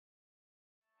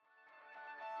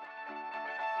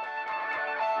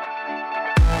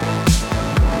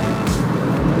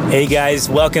Hey guys,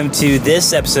 welcome to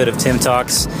this episode of Tim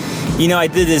Talks. You know, I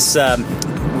did this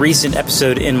recent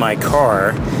episode in my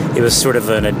car. It was sort of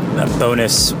a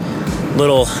bonus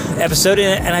little episode,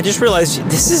 and I just realized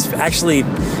this is actually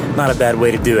not a bad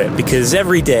way to do it, because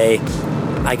every day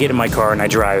I get in my car and I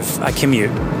drive, I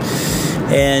commute.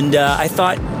 And I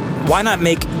thought, why not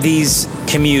make these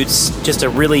commutes just a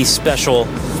really special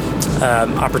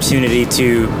opportunity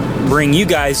to bring you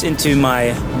guys into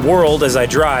my world as I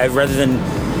drive, rather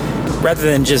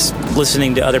than just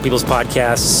listening to other people's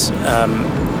podcasts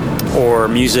or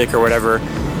music or whatever.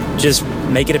 Just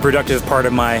make it a productive part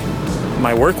of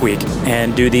my work week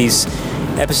and do these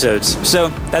episodes. So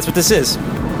that's what this is.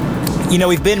 You know,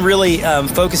 we've been really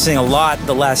focusing a lot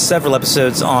the last several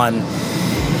episodes on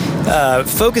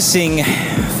focusing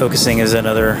is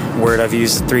another word I've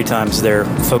used 3 times there.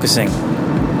 Focusing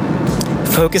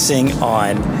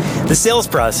on the sales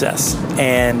process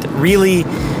and really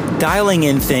dialing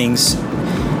in things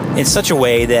in such a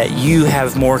way that you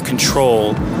have more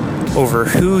control over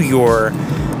who you're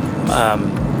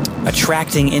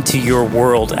attracting into your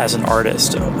world as an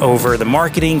artist, over the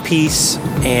marketing piece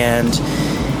and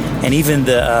even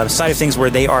the side of things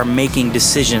where they are making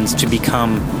decisions to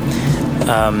become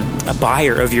a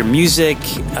buyer of your music,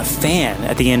 a fan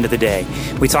at the end of the day.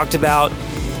 We talked about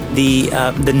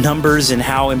the numbers and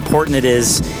how important it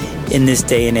is in this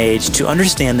day and age to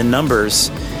understand the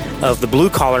numbers of the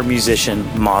blue-collar musician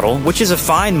model, which is a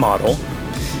fine model,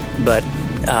 but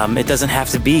it doesn't have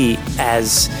to be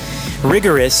as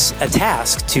rigorous a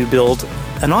task to build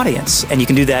an audience. And you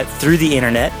can do that through the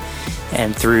internet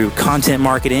and through content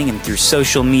marketing and through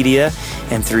social media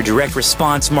and through direct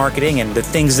response marketing and the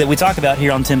things that we talk about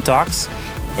here on Tim Talks.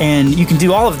 And you can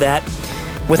do all of that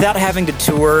without having to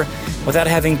tour, without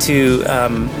having to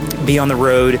be on the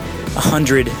road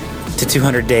 100 to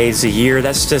 200 days a year.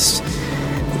 That's just,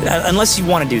 unless you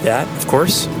want to do that, of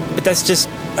course, but that's just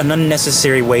an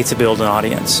unnecessary way to build an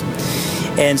audience.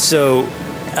 And so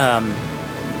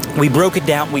we broke it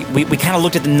down. We kind of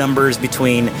looked at the numbers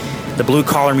between the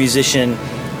blue-collar musician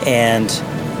and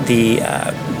the,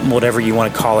 whatever you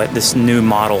want to call it, this new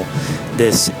model,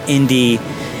 this indie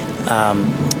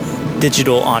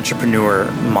digital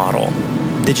entrepreneur model,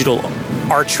 digital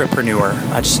artrepreneur.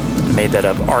 I just made that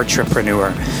up,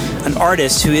 artrepreneur. An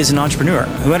artist who is an entrepreneur,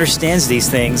 who understands these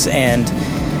things and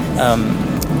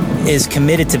is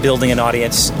committed to building an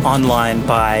audience online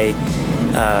by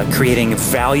creating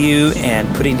value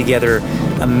and putting together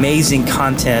amazing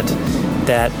content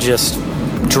that just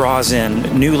draws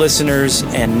in new listeners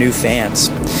and new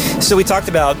fans. So we talked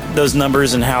about those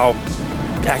numbers and how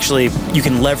actually you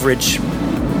can leverage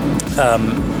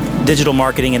digital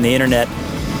marketing and the internet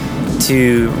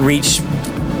to reach,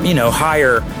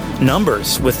 higher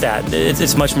numbers with that.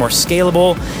 It's much more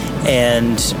scalable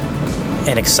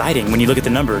and exciting when you look at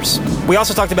the numbers. We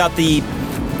also talked about the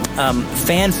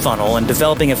fan funnel and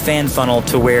developing a fan funnel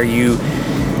to where you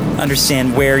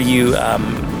understand where you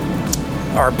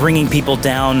are bringing people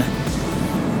down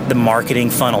the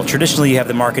marketing funnel. Traditionally, you have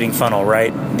the marketing funnel,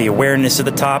 right? The awareness at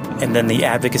the top and then the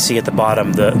advocacy at the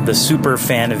bottom, the super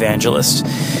fan evangelist.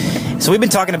 So we've been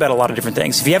talking about a lot of different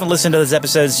things. If you haven't listened to those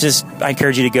episodes, I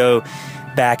encourage you to go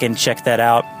back and check that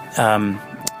out.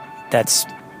 That's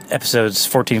episodes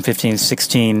 14, 15,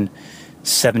 16,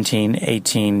 17,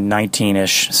 18,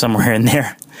 19-ish, somewhere in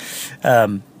there.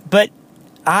 But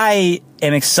I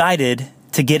am excited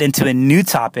to get into a new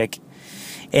topic.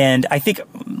 And I think,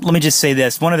 let me just say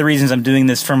this, one of the reasons I'm doing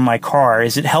this from my car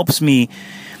is it helps me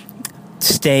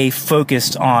stay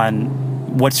focused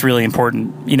on what's really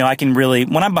important. I can really,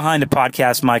 when I'm behind a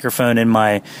podcast microphone in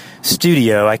my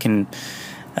studio, I can,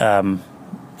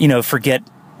 forget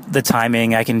the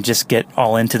timing. I can just get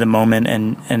all into the moment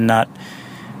and not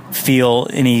feel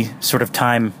any sort of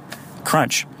time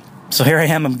crunch. So here I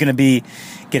am. I'm going to be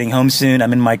getting home soon.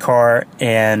 I'm in my car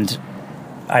and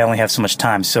I only have so much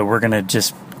time. So we're going to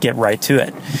just get right to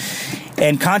it.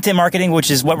 And content marketing, which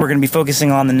is what we're going to be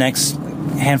focusing on the next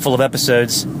handful of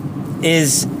episodes,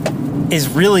 is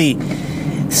really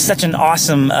such an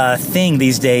awesome thing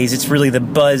these days. It's really the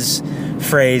buzz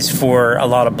phrase for a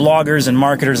lot of bloggers and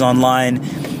marketers online,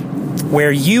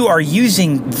 where you are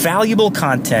using valuable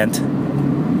content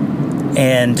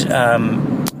and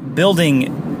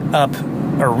building up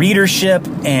a readership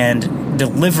and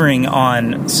delivering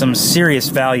on some serious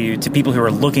value to people who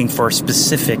are looking for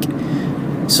specific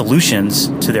solutions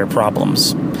to their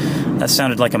problems. That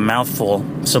sounded like a mouthful,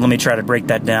 so let me try to break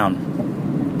that down.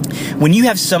 When you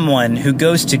have someone who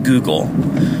goes to Google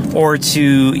or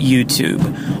to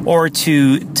YouTube or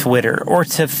to Twitter or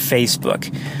to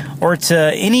Facebook or to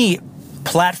any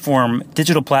platform,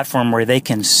 digital platform where they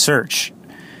can search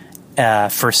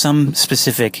for some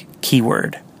specific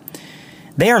keyword.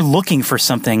 They are looking for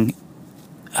something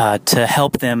to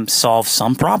help them solve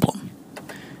some problem.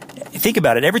 Think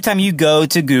about it. Every time you go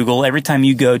to Google, every time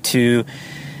you go to,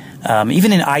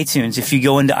 even in iTunes, if you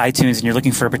go into iTunes and you're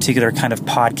looking for a particular kind of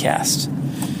podcast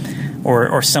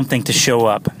or something to show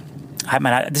up,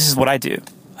 this is what I do.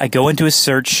 I go into a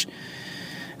search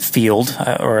field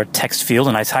or a text field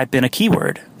and I type in a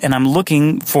keyword, and I'm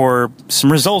looking for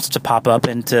some results to pop up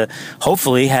and to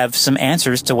hopefully have some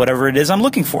answers to whatever it is I'm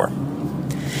looking for.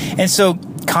 And so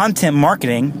content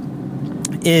marketing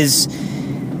is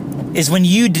when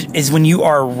you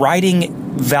are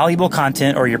writing valuable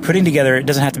content, or you're putting together, it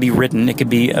doesn't have to be written, it could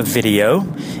be a video,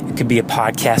 it could be a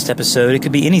podcast episode, it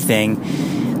could be anything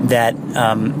that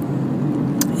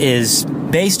is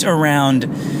based around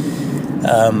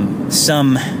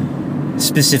some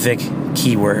specific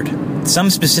keyword, some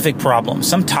specific problem,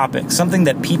 some topic, something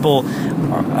that people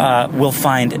will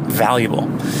find valuable.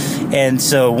 And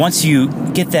so once you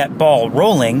get that ball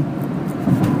rolling,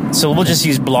 so we'll just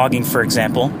use blogging for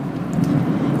example,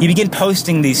 you begin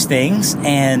posting these things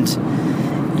and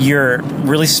you're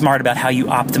really smart about how you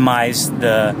optimize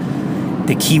the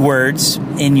keywords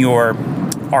in your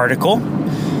article.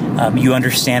 You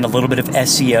understand a little bit of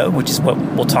SEO, which is what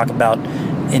we'll talk about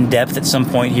in depth at some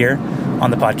point here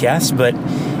on the podcast. But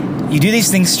you do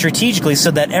these things strategically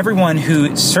so that everyone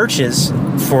who searches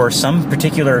for some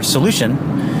particular solution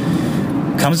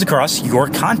comes across your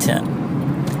content.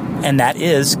 And that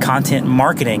is content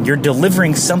marketing. You're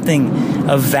delivering something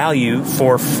of value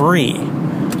for free.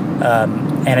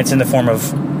 And it's in the form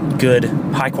of good,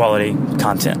 high-quality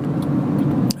content.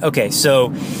 Okay,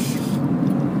 so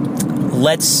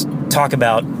let's talk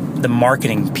about the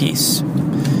marketing piece.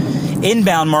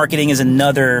 Inbound marketing is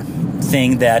another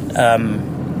thing that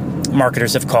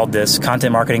marketers have called this,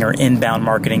 content marketing or inbound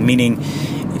marketing, meaning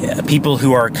people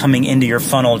who are coming into your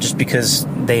funnel just because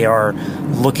they are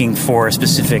looking for a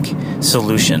specific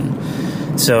solution.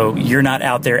 So you're not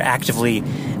out there actively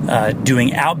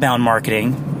doing outbound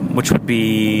marketing, which would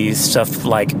be stuff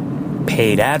like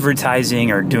paid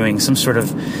advertising or doing some sort of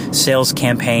sales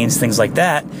campaigns, things like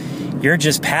that. You're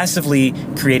just passively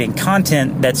creating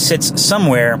content that sits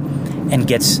somewhere and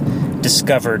gets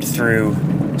discovered through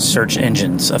search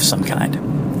engines of some kind.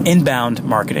 Inbound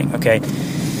marketing, okay?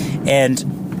 And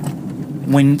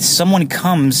when someone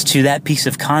comes to that piece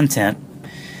of content,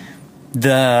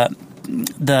 the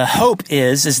hope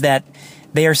is that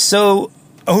they are so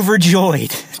overjoyed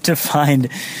to find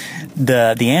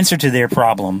the answer to their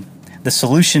problem, the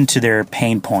solution to their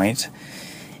pain point,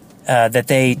 that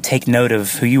they take note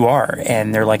of who you are,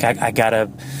 and they're like, I gotta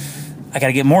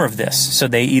get more of this. So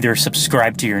they either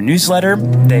subscribe to your newsletter,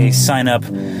 they sign up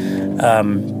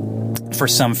for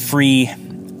some free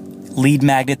lead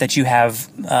magnet that you have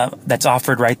that's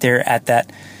offered right there at that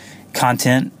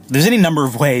content. There's any number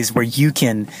of ways where you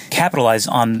can capitalize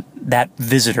on that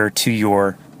visitor to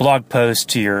your blog post,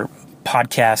 to your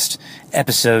podcast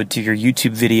episode, to your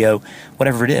YouTube video,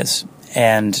 whatever it is.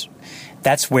 And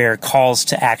that's where calls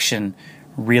to action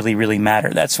really, really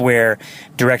matter. That's where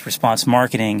direct response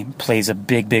marketing plays a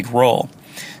big, big role.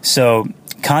 So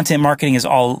content marketing is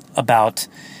all about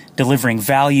delivering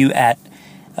value at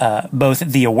both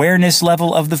the awareness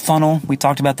level of the funnel. We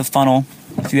talked about the funnel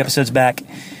a few episodes back.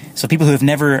 So people who have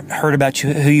never heard about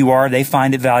you, who you are, they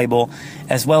find it valuable,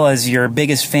 as well as your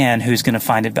biggest fan who's going to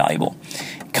find it valuable.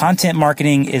 Content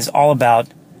marketing is all about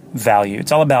value.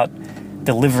 It's all about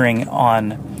delivering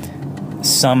on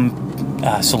some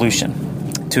solution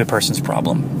to a person's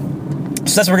problem.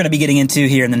 So that's what we're going to be getting into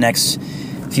here in the next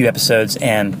few episodes,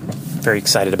 and very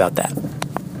excited about that.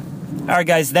 All right,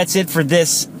 guys, that's it for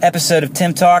this episode of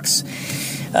Tim Talks.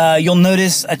 You'll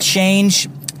notice a change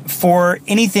for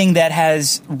anything that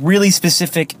has really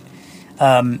specific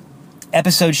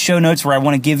episode show notes where I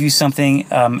want to give you something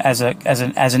as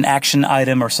an action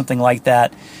item or something like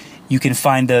that. You can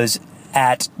find those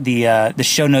at the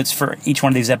show notes for each one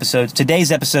of these episodes. Today's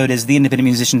episode is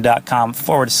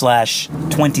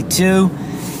theindependentmusician.com/22.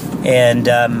 And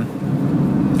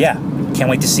can't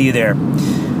wait to see you there.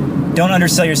 Don't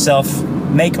undersell yourself.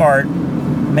 Make art.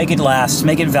 Make it last.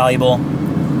 Make it valuable.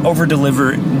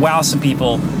 Over-deliver. Wow some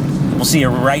people. We'll see you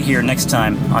right here next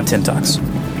time on Tim Talks.